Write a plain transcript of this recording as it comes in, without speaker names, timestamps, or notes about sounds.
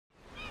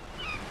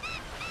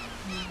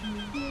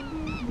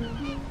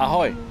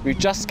Ahoy! We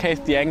just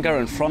cast the anchor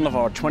in front of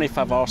our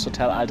 25 hours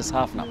Hotel Altes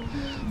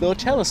Hafenamt. The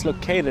hotel is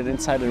located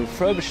inside a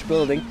refurbished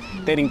building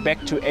dating back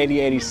to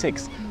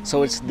 1886,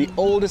 so it's the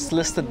oldest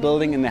listed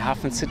building in the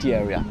HafenCity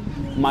area.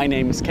 My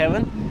name is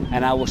Kevin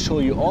and I will show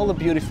you all the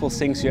beautiful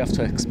things you have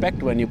to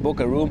expect when you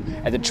book a room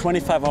at the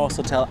 25 hours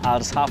Hotel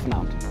Altes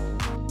Hafenamt.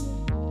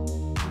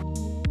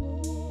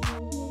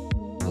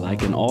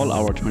 Like in all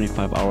our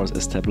 25 hours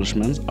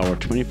establishments, our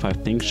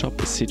 25 Things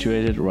shop is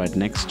situated right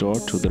next door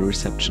to the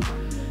reception,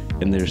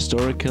 in the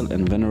historical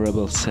and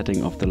venerable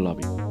setting of the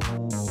lobby.